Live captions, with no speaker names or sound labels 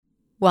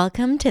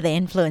Welcome to the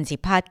Influency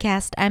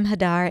Podcast. I'm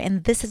Hadar,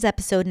 and this is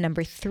episode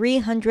number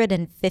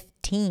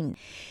 315.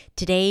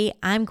 Today,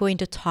 I'm going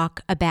to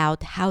talk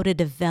about how to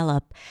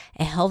develop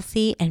a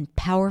healthy and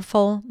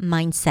powerful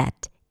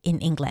mindset in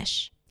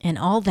English, and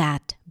all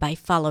that by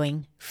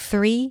following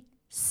 3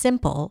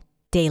 simple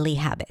daily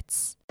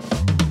habits.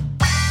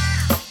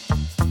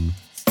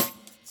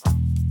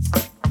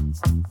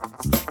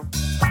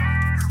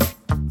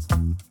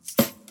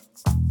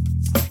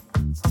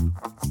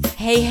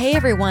 Hey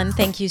everyone,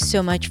 thank you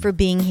so much for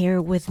being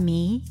here with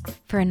me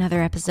for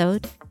another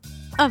episode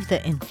of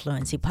the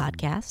Influency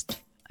Podcast.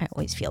 I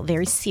always feel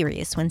very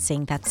serious when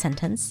saying that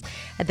sentence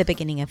at the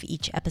beginning of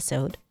each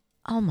episode,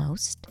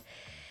 almost.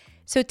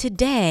 So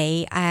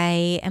today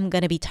I am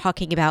going to be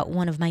talking about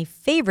one of my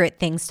favorite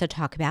things to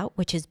talk about,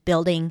 which is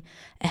building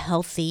a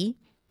healthy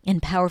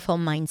and powerful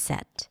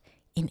mindset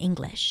in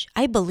English.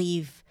 I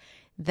believe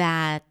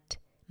that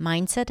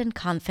mindset and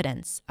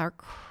confidence are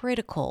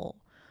critical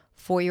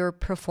for your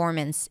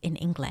performance in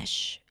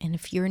English. And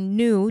if you're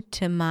new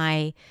to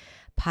my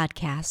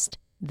podcast,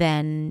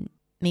 then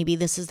maybe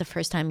this is the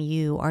first time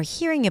you are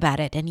hearing about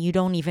it and you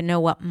don't even know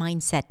what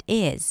mindset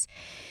is.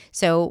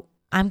 So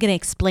I'm going to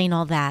explain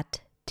all that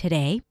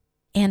today.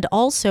 And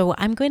also,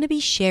 I'm going to be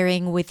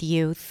sharing with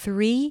you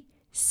 3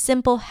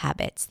 simple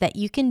habits that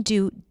you can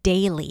do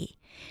daily.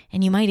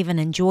 And you might even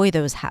enjoy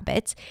those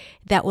habits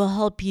that will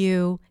help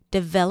you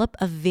develop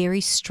a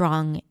very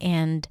strong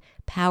and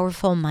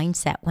powerful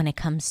mindset when it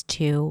comes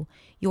to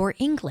your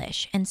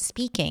English and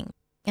speaking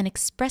and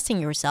expressing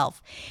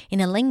yourself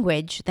in a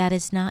language that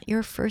is not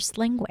your first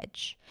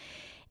language.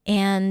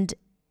 And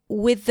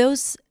with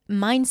those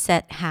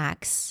mindset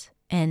hacks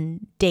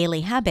and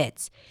daily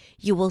habits,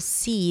 you will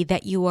see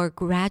that you are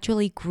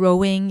gradually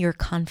growing your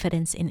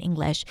confidence in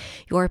English.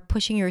 You are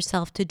pushing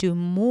yourself to do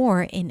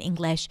more in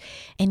English,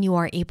 and you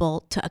are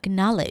able to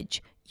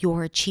acknowledge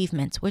your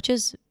achievements, which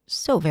is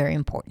so very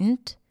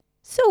important.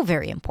 So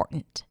very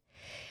important.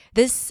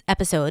 This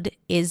episode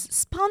is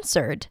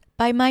sponsored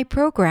by my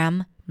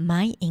program,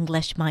 My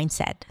English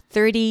Mindset.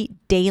 30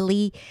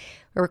 daily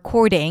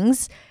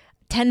recordings,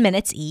 10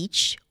 minutes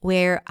each,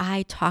 where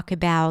I talk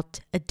about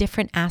a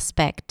different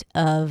aspect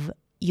of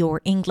your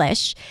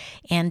English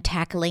and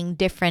tackling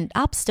different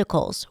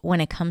obstacles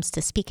when it comes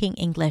to speaking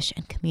English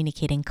and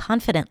communicating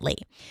confidently.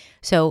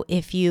 So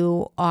if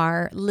you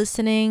are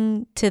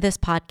listening to this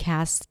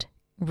podcast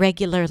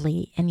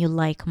regularly and you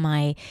like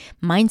my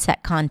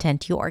mindset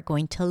content, you are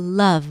going to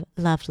love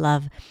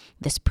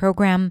this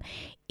program.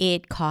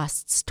 It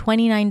costs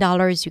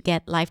 $29. You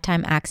get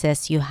lifetime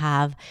access. You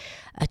have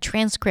a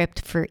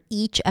transcript for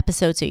each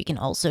episode, so you can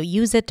also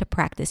use it to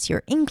practice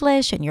your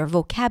English and your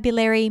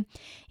vocabulary.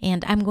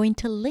 And I'm going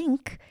to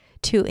link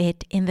to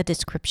it in the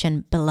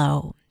description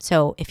below.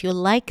 So if you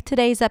like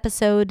today's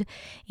episode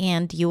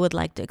and you would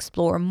like to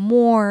explore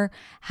more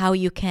how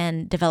you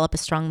can develop a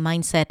strong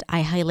mindset,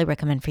 I highly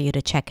recommend for you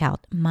to check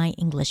out My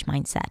English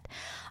Mindset.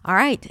 All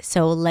right,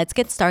 so let's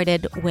get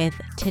started with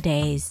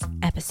today's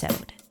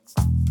episode.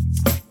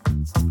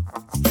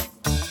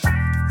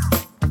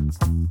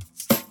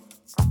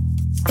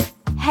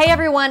 Hey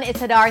everyone,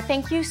 it's Hadar.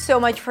 Thank you so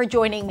much for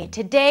joining me.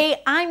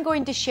 Today, I'm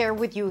going to share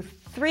with you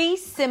 3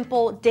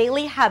 simple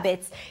daily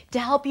habits to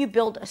help you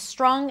build a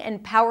strong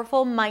and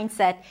powerful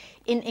mindset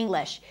in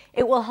English.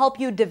 It will help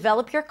you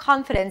develop your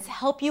confidence,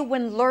 help you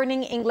when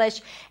learning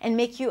English, and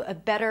make you a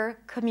better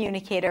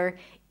communicator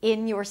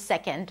in your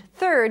second,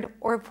 third,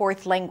 or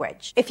fourth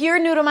language. If you're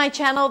new to my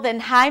channel, then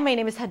hi, my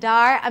name is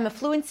Hadar. I'm a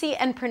fluency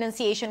and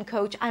pronunciation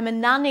coach. I'm a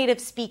non-native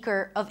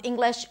speaker of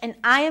English, and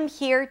I am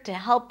here to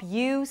help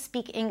you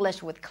speak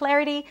English with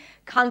clarity,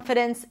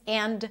 confidence,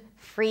 and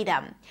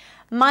freedom.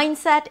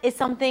 Mindset is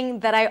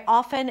something that I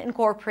often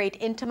incorporate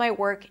into my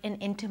work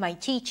and into my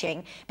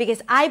teaching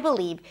because I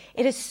believe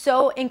it is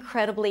so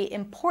incredibly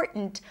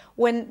important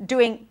when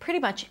doing pretty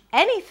much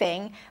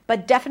anything,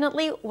 but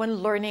definitely when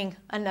learning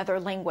another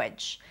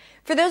language.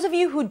 For those of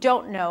you who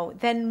don't know,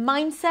 then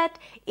mindset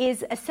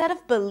is a set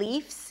of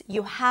beliefs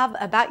you have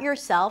about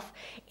yourself,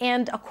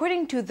 and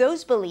according to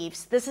those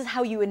beliefs, this is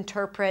how you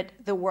interpret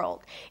the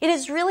world. It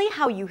is really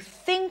how you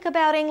think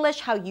about English,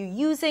 how you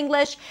use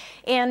English,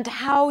 and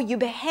how you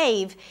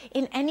behave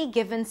in any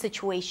given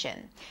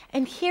situation.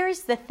 And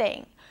here's the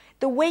thing.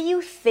 The way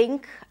you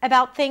think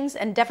about things,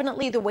 and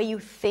definitely the way you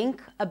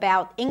think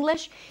about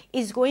English,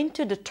 is going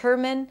to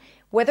determine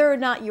whether or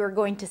not you're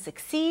going to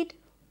succeed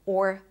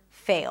or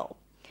fail.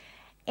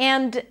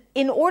 And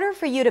in order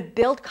for you to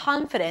build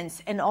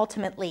confidence and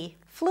ultimately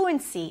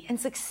fluency and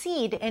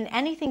succeed in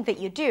anything that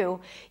you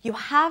do, you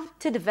have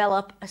to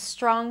develop a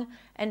strong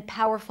and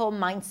powerful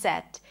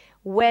mindset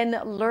when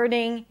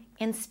learning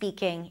and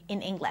speaking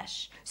in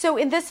English. So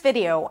in this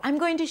video, I'm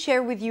going to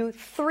share with you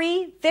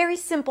 3 very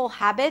simple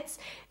habits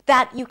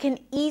that you can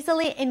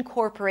easily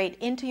incorporate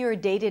into your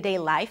day-to-day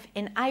life,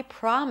 and I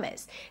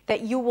promise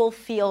that you will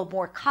feel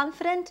more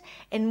confident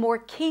and more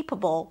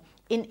capable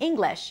in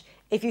English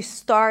if you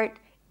start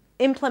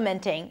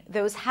implementing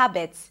those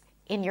habits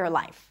in your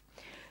life.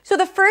 So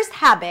the first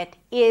habit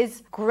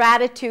is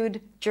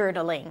gratitude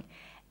journaling.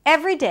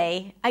 Every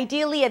day,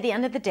 ideally at the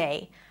end of the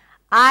day,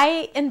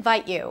 I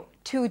invite you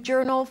to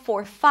journal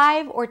for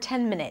 5 or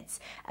 10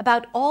 minutes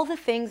about all the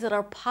things that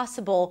are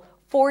possible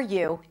for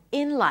you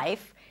in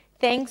life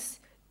thanks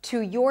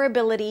to your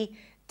ability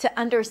to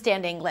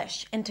understand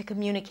English and to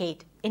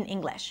communicate in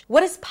English.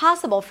 What is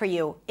possible for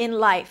you in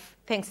life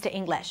thanks to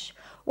English?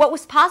 What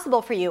was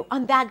possible for you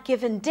on that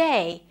given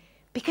day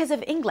because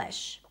of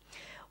English?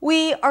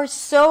 We are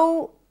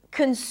so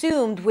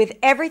consumed with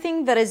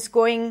everything that is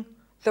going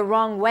the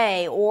wrong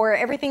way, or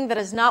everything that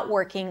is not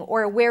working,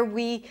 or where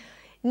we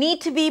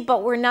need to be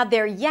but we're not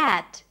there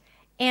yet,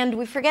 and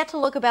we forget to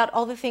look about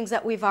all the things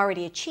that we've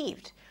already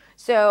achieved.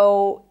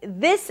 So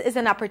this is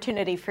an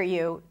opportunity for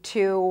you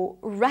to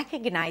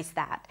recognize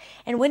that.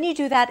 And when you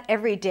do that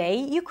every day,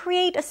 you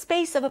create a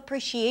space of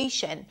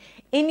appreciation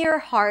in your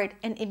heart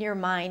and in your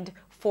mind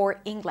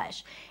for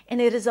English. And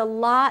it is a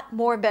lot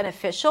more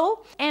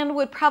beneficial and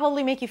would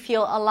probably make you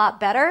feel a lot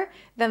better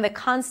than the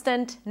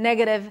constant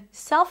negative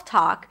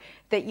self-talk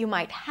that you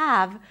might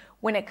have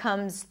when it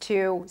comes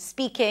to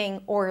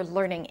speaking or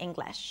learning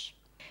English.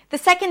 The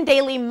second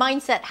daily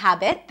mindset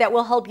habit that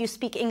will help you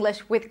speak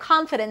English with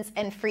confidence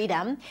and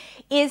freedom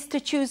is to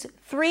choose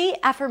 3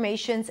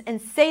 affirmations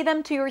and say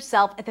them to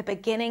yourself at the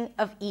beginning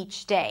of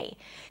each day.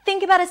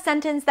 Think about a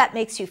sentence that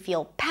makes you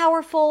feel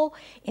powerful,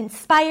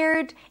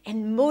 inspired,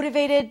 and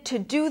motivated to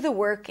do the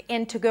work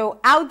and to go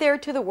out there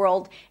to the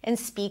world and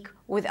speak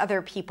with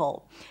other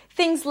people.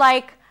 Things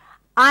like,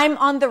 I'm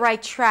on the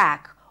right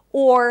track,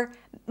 or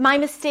my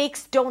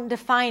mistakes don't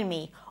define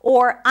me,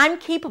 or I'm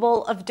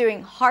capable of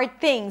doing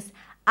hard things.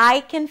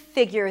 I can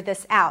figure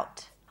this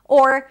out.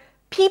 Or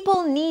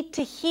people need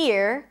to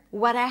hear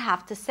what I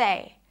have to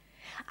say.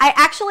 I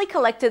actually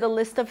collected a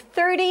list of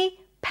 30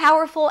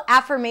 powerful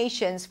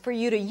affirmations for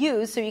you to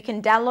use so you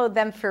can download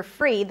them for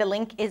free. The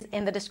link is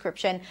in the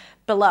description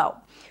below.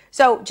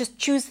 So just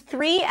choose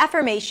 3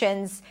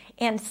 affirmations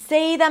and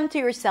say them to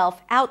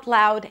yourself out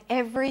loud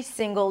every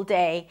single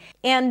day.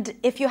 And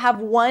if you have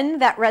one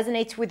that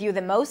resonates with you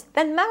the most,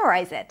 then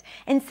memorize it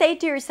and say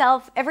it to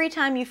yourself every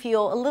time you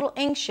feel a little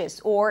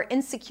anxious or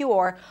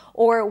insecure,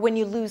 or when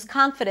you lose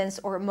confidence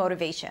or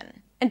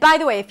motivation. And by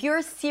the way, if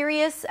you're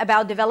serious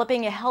about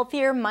developing a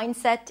healthier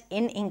mindset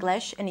in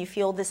English and you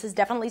feel this is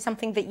definitely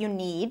something that you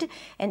need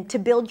and to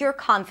build your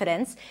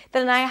confidence,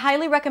 then I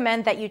highly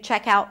recommend that you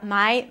check out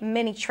my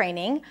mini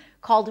training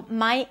called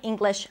My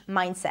English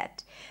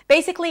Mindset.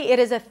 Basically, it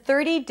is a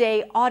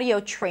 30-day audio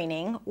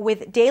training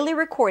with daily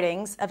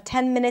recordings of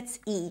 10 minutes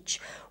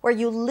each, where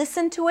you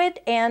listen to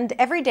it, and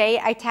every day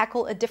I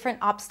tackle a different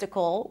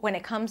obstacle when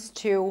it comes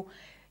to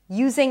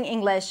using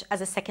English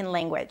as a second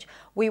language.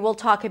 We will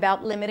talk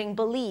about limiting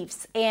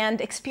beliefs and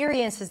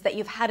experiences that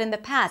you've had in the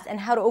past and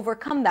how to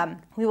overcome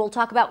them. We will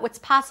talk about what's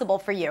possible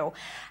for you,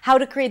 how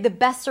to create the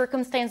best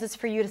circumstances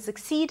for you to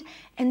succeed,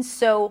 and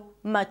so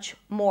much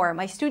more.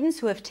 My students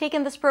who have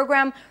taken this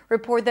program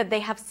report that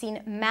they have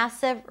seen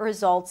massive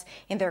results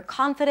in their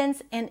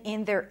confidence and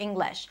in their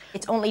English.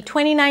 It's only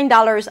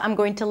 $29. I'm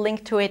going to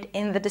link to it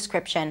in the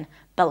description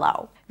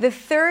below. The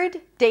third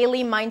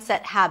daily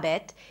mindset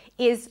habit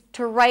is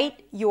to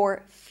write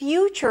your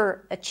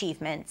future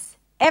achievements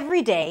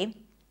every day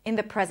in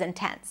the present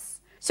tense.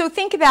 So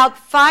think about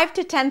 5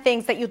 to 10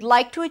 things that you'd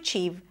like to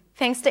achieve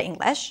thanks to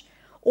English,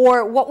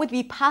 or what would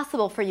be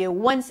possible for you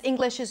once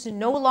English is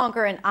no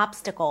longer an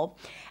obstacle.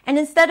 And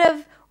instead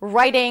of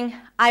writing,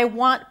 I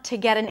want to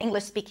get an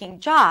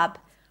English-speaking job,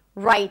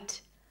 write,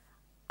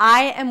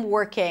 I am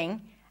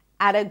working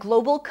at a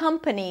global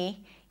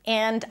company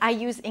and I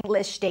use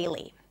English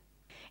daily.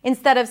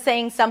 Instead of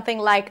saying something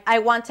like, I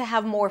want to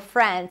have more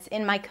friends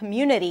in my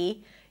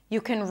community,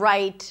 you can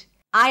write,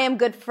 I am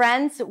good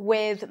friends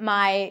with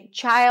my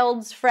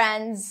child's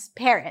friends'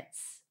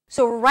 parents.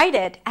 So write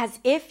it as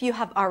if you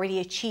have already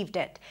achieved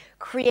it.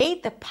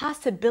 Create the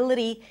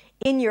possibility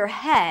in your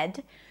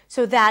head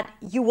so that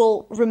you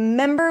will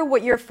remember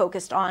what you're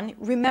focused on,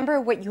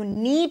 remember what you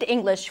need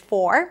English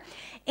for,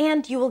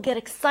 and you will get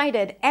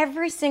excited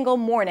every single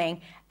morning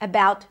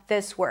about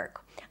this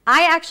work.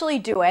 I actually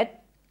do it.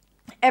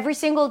 Every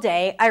single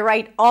day, I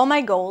write all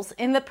my goals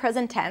in the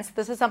present tense.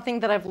 This is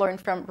something that I've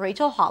learned from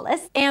Rachel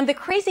Hollis. And the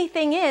crazy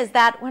thing is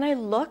that when I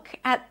look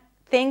at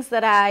things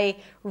that I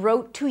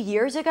wrote 2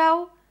 years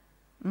ago,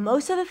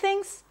 most of the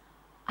things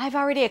I've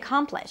already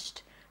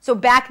accomplished. So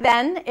back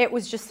then, it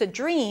was just a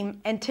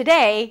dream, and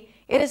today,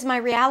 it is my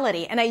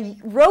reality. And I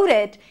wrote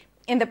it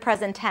in the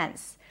present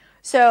tense.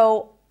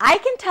 So I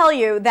can tell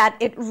you that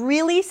it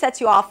really sets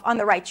you off on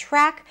the right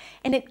track,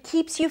 and it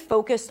keeps you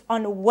focused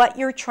on what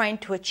you're trying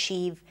to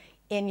achieve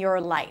in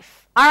your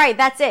life. All right,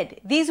 that's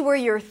it. These were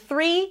your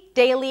 3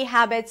 daily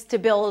habits to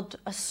build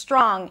a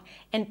strong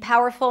and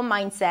powerful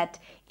mindset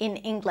in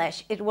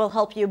English. It will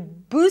help you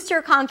boost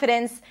your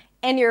confidence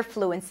and your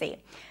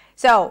fluency.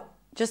 So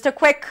just a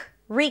quick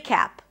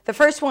recap. The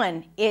first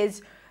one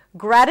is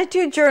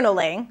gratitude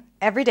journaling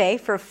every day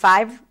for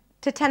 5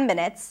 to 10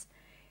 minutes.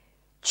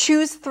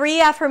 Choose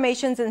 3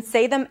 affirmations and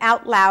say them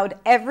out loud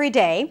every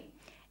day.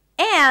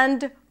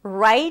 And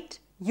write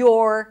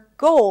your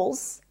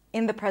goals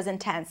in the present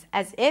tense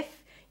as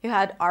if you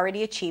had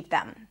already achieved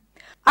them.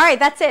 All right,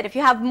 that's it. If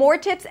you have more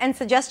tips and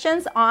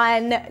suggestions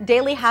on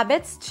daily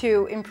habits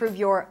to improve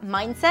your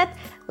mindset,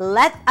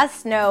 let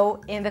us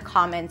know in the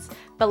comments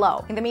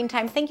below. In the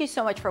meantime, thank you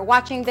so much for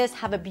watching this.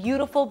 Have a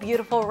beautiful,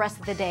 beautiful rest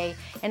of the day,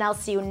 and I'll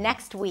see you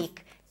next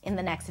week in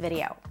the next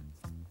video.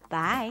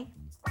 Bye.